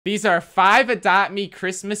These are 5 Adopt Me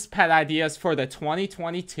Christmas pet ideas for the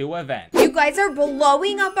 2022 event. You guys are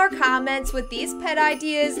blowing up our comments with these pet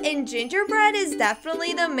ideas, and gingerbread is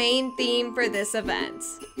definitely the main theme for this event.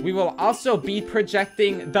 We will also be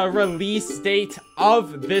projecting the release date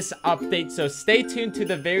of this update, so stay tuned to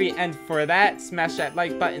the very end for that. Smash that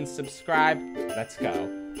like button, subscribe. Let's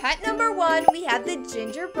go. Pet number 1, we have the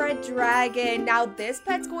gingerbread dragon. Now this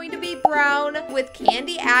pet's going to be brown with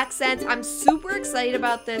candy accents. I'm super excited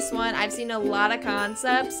about this one. I've seen a lot of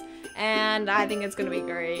concepts and I think it's gonna be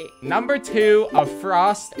great. Number 2, a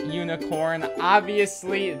frost unicorn.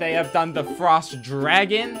 Obviously, they have done the frost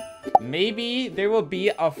dragon. Maybe there will be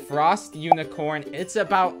a frost unicorn. It's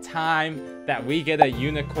about time that we get a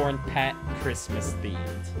unicorn pet Christmas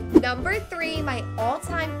themed. Number 3, my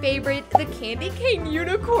all-time favorite, the candy cane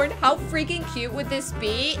unicorn. How freaking cute would this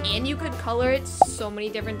be? And you could color it so many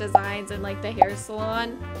different designs in like the hair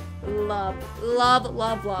salon. Love, love,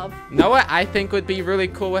 love, love. Know what I think would be really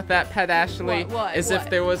cool with that pet, Ashley? What? If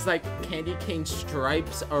there was like candy cane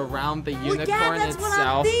stripes around the unicorn that's itself. what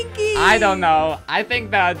I'm thinking. I don't know. I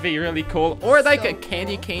think that would be really cool. Or like So a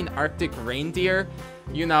candy cool. cane Arctic reindeer.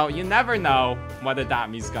 You know, you never know what Adopt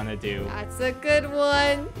Me's gonna do. That's a good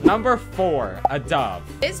one. Number 4, a dove.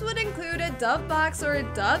 This would include a dove box or a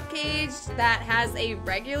dove cage that has a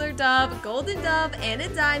regular dove, golden dove, and a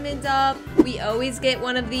diamond dove. We always get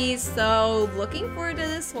one of these, so looking forward to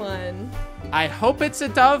this one. I hope it's a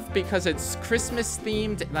dove because it's Christmas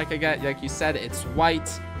themed. Like you said, it's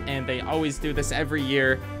white, and they always do this every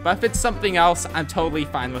year. But if it's something else, I'm totally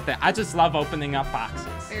fine with it. I just love opening up boxes.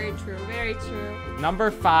 Very true, very true. Number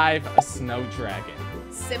 5, a snow dragon.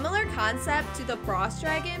 Similar concept to the frost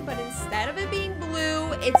dragon, but instead of it being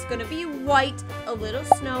blue, it's gonna be white, a little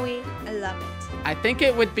snowy. I love it. I think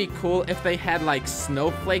it would be cool if they had like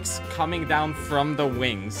snowflakes coming down from the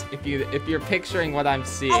wings. If you're picturing what I'm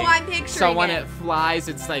seeing. Oh, I'm picturing So when it flies,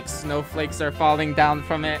 it's like snowflakes are falling down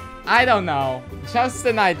from it. I don't know. Just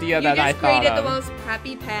an idea that I thought of. You just created the most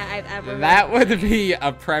preppy pet I've ever heard. That would be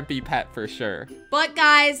a preppy pet for sure. But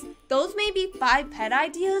guys, those may be 5 pet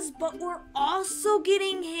ideas, but we're also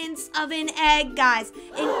getting hints of an egg, guys.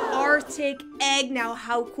 An Arctic egg. Now,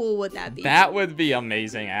 how cool would that be? That would be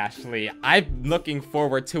amazing, Ashley. I'm looking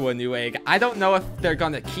forward to a new egg. I don't know if they're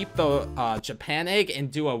gonna keep the Japan egg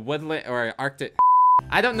and do a woodland or Arctic.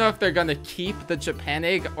 I don't know if they're gonna keep the Japan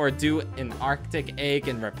egg or do an Arctic egg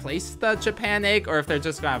and replace the Japan egg, or if they're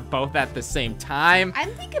just gonna have both at the same time. I'm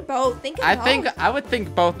thinking both. I would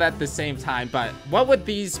think both at the same time, but what would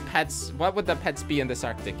the pets be in this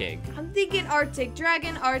Arctic egg? I'm thinking Arctic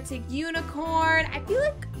dragon, Arctic unicorn. I feel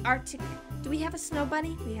like Arctic. Do we have a snow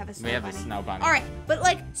bunny? We have a snow bunny. We have a snow bunny. All right, but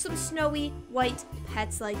like some snowy white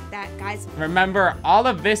pets like that, guys. Remember, all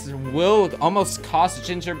of this will almost cost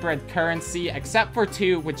gingerbread currency, except for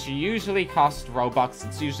 2, which usually cost Robux.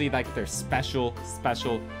 It's usually like their special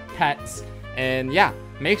pets. And yeah,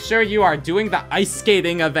 make sure you are doing the ice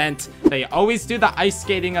skating event. They always do the ice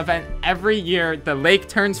skating event every year. The lake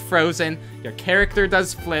turns frozen. Your character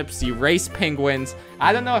does flips. You race penguins.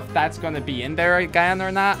 I don't know if that's going to be in there again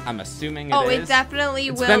or not. I'm assuming it is. Oh, it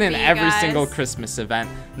definitely will be, It's been in every guys. single Christmas event.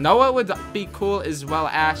 Know what would be cool as well,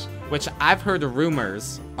 Ash? Which I've heard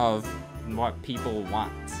rumors of what people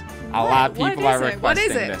want. A lot of people are requesting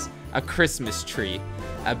this. A Christmas tree.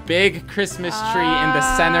 A big Christmas tree in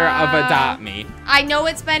the center of Adopt Me. I know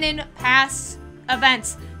it's been in past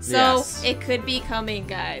events, so Yes. it could be coming,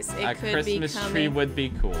 guys. It A could be Christmas coming. tree would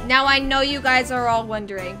be cool. Now, I know you guys are all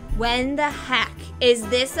wondering, when the heck is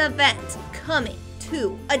this event coming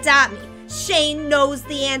to Adopt Me? Shane knows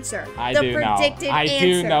the answer. I the do predicted know. I answer.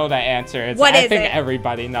 do know the answer. What I is think it?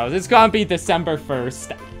 everybody knows. It's gonna be December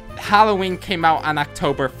 1st. Halloween came out on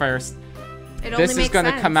October 1st. This is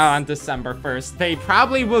gonna come out on December 1st. They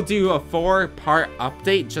probably will do a 4-part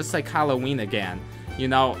update, just like Halloween again. You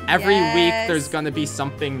know, every week there's gonna be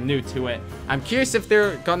something new to it. I'm curious if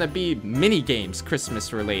there are gonna be mini games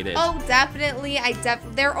Christmas related. Oh, definitely.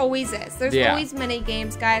 There always is. There's always mini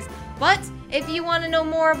games, guys. But if you want to know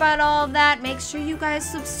more about all of that, make sure you guys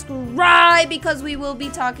subscribe, because we will be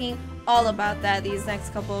talking all about that these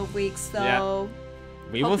next couple of weeks. So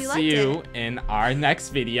we will see you in our next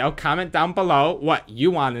video. Comment down below what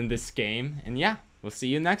you want in this game. And yeah, we'll see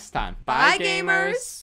you next time. Bye, gamers.